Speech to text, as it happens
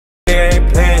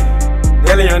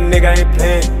Tell a young nigga ain't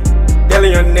playing. Tell a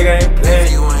young nigga ain't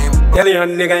playing. Tell a young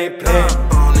nigga ain't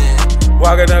playing.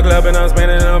 Walk in the club and I'm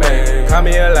spinning a man. Call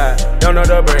me a lot, don't know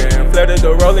the brand. Flooded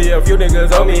the rollie, a few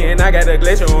niggas owe me, and I got a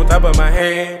glacier on top of my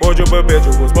hand. Boy, you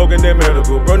perpetual, smoking that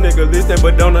medical. Bro, nigga listen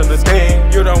but don't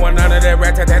understand. You don't want none of that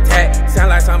rat-tat-tat-tat. Sound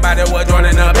like somebody was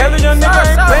joining up. Hell, young nigga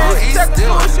ain't playing. Check the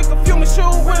food, she confuse my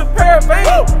shoe with a pair of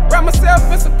veins. Wrap myself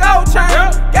in some gold chain.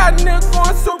 Got a nigga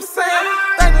going super saiyan.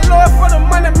 Thank the Lord for the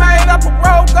money made. I put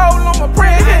roll gold on my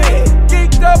praying hand.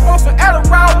 Geeked up on some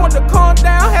Adderall, want to calm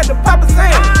down, had to pop a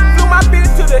Zan. Flew my bitch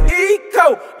to the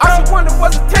Eco, all she wanted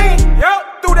was a team.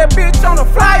 Threw that bitch on a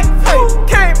flight, hey,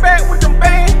 came back with them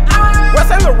bands. West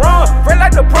St. Laurent, red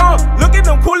like the prom, look at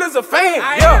them cool as a fan.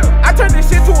 Yeah, I turned this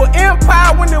shit to an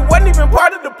empire when it wasn't even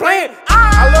part of the plan.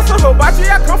 I love some hibachi,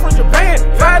 I come from Japan.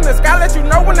 Fly in the sky, let you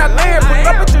know when I land. Pull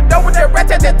up at your door with that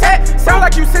rat-tat-tat-tat. Sound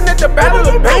like you sitting at the Battle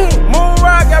of Bane. Moon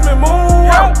rock, got me moon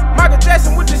rock. Michael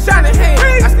Jackson with the shining hand.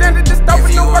 I stand at the stove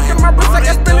with no work in my wrist, I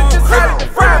got spinach inside of the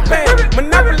frying pan.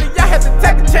 Monopoly, I had to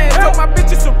take a chance. Told my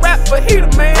bitches to rap, but he the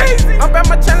man. I'm back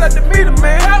my channel like the meter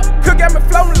man. Cook got me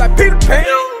floating like Peter Pan.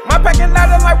 My packing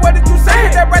louder like what did you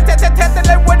say? That rat-tat-tat-tat,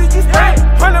 like what did you spray?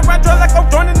 100 round drill like I'm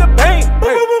joining the bang. Boo,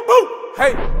 boo, boo, boo.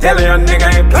 Hey, tell a young nigga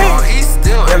ain't playing.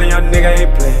 Tell a young nigga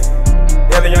ain't playing.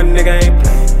 Tell a young nigga ain't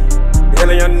playing. Tell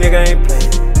a young nigga ain't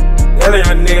playing. Tell a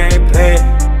young nigga ain't playing.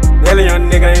 Tell a young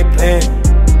nigga ain't playing.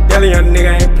 Tell a young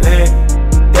nigga ain't playing.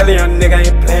 Tell a young nigga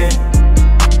ain't playing.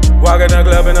 Walk in the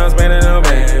club and I'm spinning a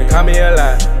man. Call me a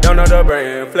lot, don't know the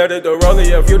brand. Flooded the rollie,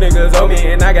 a few niggas owe me,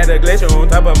 and I got a glacier on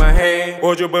top of my hand.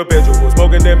 Boy, you perpetual,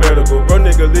 smoking that medical. Bro,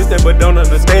 nigga listen but don't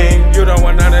understand. You don't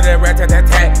want none of that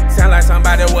rat-tat-tat-tat. Sound like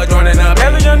somebody was joining up.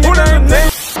 Hell, young nigga ain't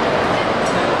playing.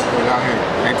 We're out here,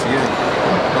 ATN,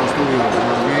 those studios, you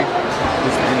know what I mean?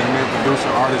 This is engineer,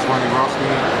 producer, artist, Ronnie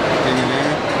Rossman, hanging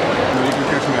in. You know, you can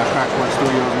catch me at Patchwork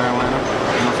Studios in Atlanta. You know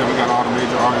what I'm saying? We got all the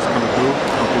major artists coming through.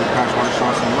 Come through the Patchwork,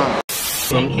 showing some love.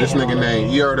 This nigga name,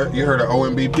 you heard of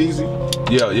OMBPeezy?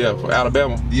 Yeah, from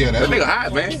Alabama. Yeah, that nigga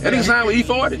hot, man. That nigga signed with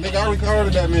E40. Nigga, I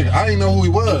recorded that nigga. I didn't know who he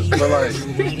was, but like,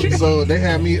 so they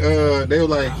had me. They were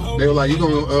like, you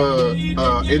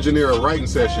gonna engineer a writing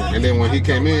session, and then when he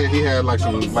came in, he had like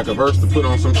a verse to put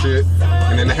on some shit,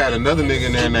 and then they had another nigga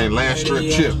in there named Lance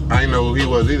Strip Chip. I didn't know who he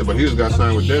was either, but he just got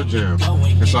signed with Def Jam,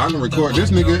 and so I can record.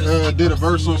 This nigga did a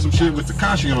verse on some shit with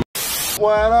Tekashi on.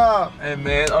 What up? Hey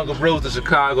man, Uncle Bruce, the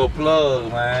Chicago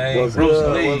plug, man. What's Bruce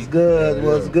good? Lee. What's good? Yeah.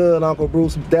 What's good? Uncle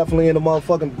Bruce definitely in the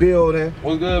motherfucking building.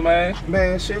 What's good, man?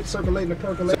 Man, shit, circulating and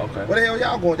percolating. Okay. Where the hell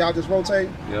y'all going? Y'all just rotate?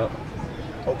 Yep.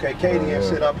 Okay, Katie and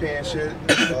shit up here and shit.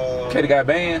 Katie got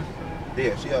banned?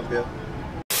 Yeah, she up here.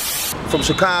 From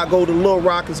Chicago to Lil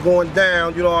Rock is going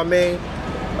down, you know what I mean?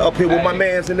 Up here with my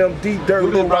mans and them deep dirt,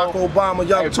 Lilrockobama.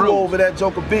 Y'all two over that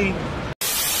Jokabeezy.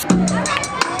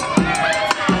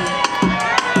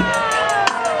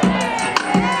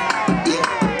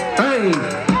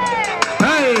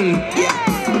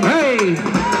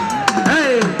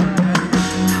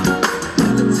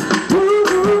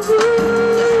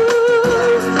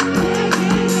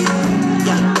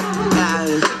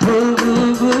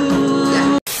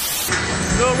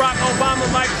 Lilrockobama,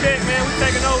 mic check, man. We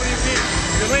taking over this bitch.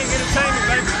 The Link Entertainment,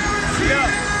 baby. Yeah.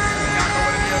 Y'all know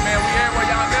what it is, man. We everywhere.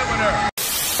 Y'all there with her.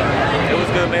 It was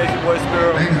good, man. It's your boy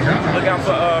Spiro. Look out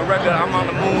for record. I'm on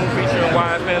the Moon featuring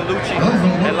Wise Man Lucci.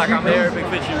 And like I'm Arabic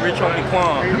featuring Rich Homie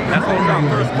Quan. That's gonna drop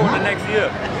first quarter next year.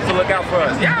 So look out for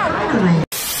us. Yeah.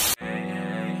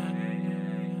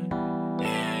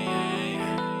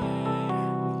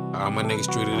 All my niggas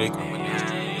treated it.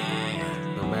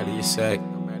 No matter your sack,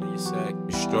 you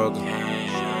struggle.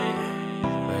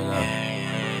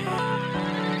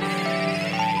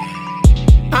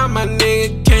 I'm a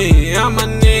nigga king, I'm a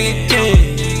nigga king.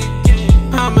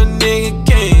 I'm a nigga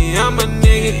king, I'm a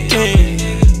nigga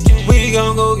king. We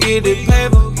gon' go get the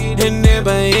paper and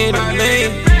never in the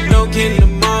lane. No kidding to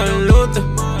Martin Luther,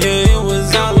 yeah, it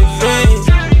was all a fame.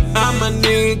 I'm a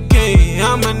nigga king,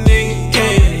 I'm a nigga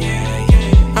king.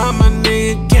 I'm a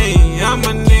nigga king, I'm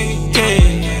a nigga king.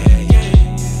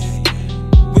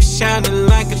 We shining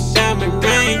like a diamond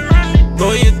ring.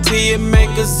 Loyalty and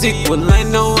make a sequel like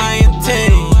no I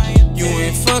intend. You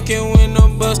ain't fucking with no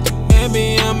buster,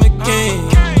 baby, I'm a king.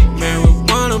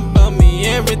 Marijuana about me,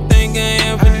 everything I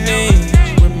ever need.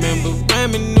 Remember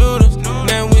ramen noodles,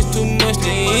 now it's too much to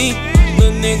eat.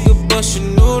 Little nigga bust your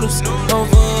noodles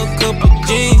over a cup of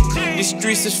G's. These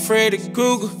streets is Freddy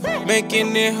Krueger,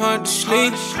 making it hard to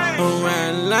sleep. I'm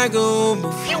riding like a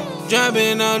Uber,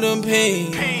 dropping all them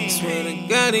pains. Swear to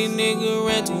God, these niggas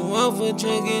ran too off for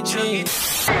Chuck E. Cheese.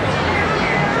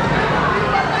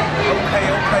 Okay.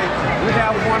 We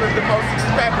have one of the most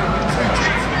extravagant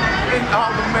teachers in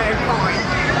all of mankind.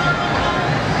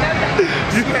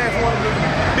 You have one of the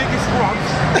biggest drums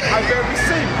I've ever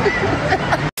seen.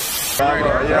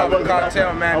 Yeah, I'm a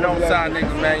cartel, man. Don't sign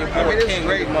niggas, man. Your boy King,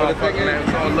 great motherfucker, man.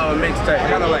 It's on Love Mixtape.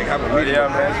 Kind of like how yeah,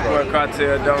 man. It's boy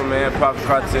Cartel, don't, man. Pop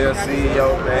Cartel,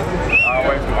 CEO, man. All the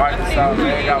way from Arkansas,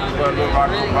 man. Got my brother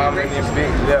Lilrockobama in this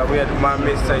bitch. Yeah, we had the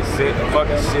MyMixtapez set,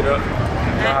 fucking shit up.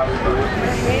 You know how we do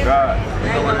it. God, you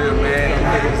know what it is, man.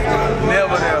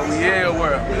 Never there. We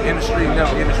everywhere. In the street,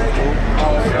 never in the street.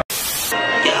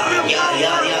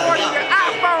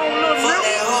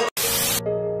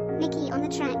 Mickey on the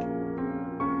track.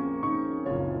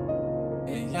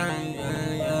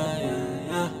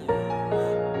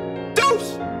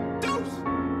 Deuce.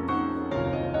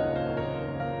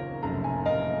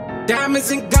 Diamonds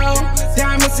and gold,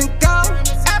 diamonds and gold.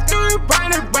 After it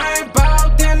rainbow,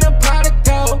 then the pot of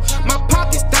gold. My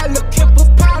pockets that look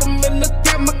hippopotamus, look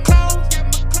at my clothes.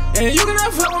 And you can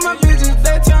have fun with my bitches,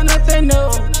 they tell nothing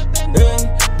no.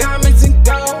 Diamonds and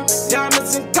gold,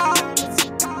 diamonds and gold.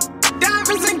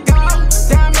 Diamonds and gold,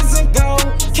 diamonds and gold.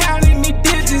 Counting the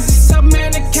digits, it's so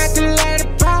many calculated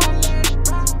pounds.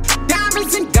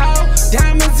 Diamonds and gold,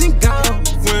 diamonds and gold.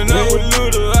 When I was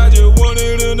little, I just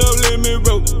wanted enough let me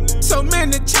roll. So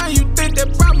many times you think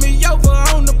that brought me over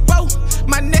on the boat.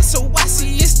 My neck so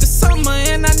waxy, it's the summer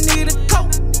and I need a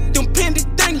coat. Them pendy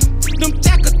things, them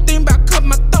jacket thing about cut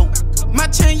my throat. My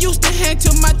chain used to hang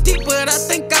to my dick, but I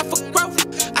thank God for growth.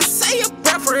 I say a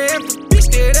prayer for every bitch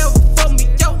that ever fucked me,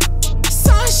 yo.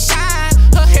 Sunshine,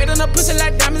 her head on her pussy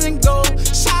like diamonds and gold.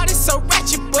 Shot it so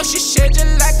ratchet, but she shed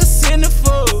just like a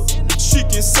centerfold. She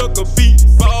can suck a beat,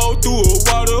 fall through a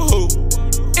water hole.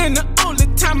 And the only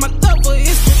time I love her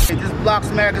is with this Blocks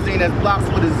magazine, that's Blocks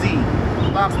with a Z.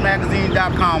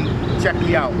 BlocksMagazine.com. Check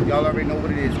me out. Y'all already know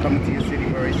what it is. Coming to your city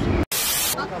very soon.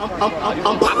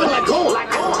 I'm popping like gold.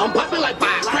 I'm popping like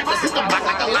firecrackers. Hit the block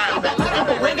like a linebacker.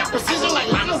 Infrared got precision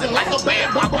like liners and like a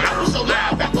bad barber. I was so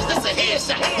linebackers, that's a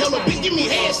headshot. Yellow bitch, give me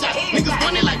headshot. Niggas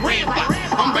running like red box.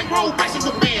 I'm bankroll fashion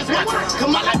for fans. Watch.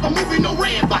 Come my life a movie, no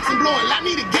red box. I'm blowing like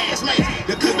me the gas man.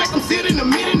 The cutback, I'm sitting in the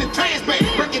mid in the trash bag.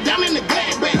 Break it down in the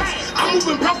glass bags. I'm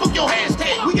moving proud, fuck your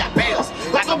hashtag. We got bells.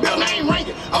 Like a bell, I ain't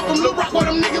ringing. I'm from Little Rock where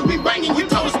them niggas be banging. You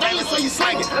told us stainless, so you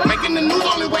slanging. Making the news,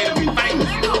 only way to be famous.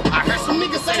 I heard some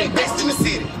niggas say they best in the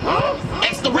city.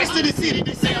 Ask the rest of the city.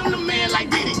 They say I'm the man like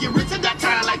Diddy. Get rich and got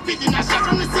time like 50. Now shots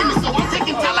from the ceiling, so I'm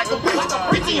taking time like a bitch.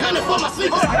 1500 for my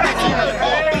sneakers. 1500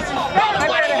 for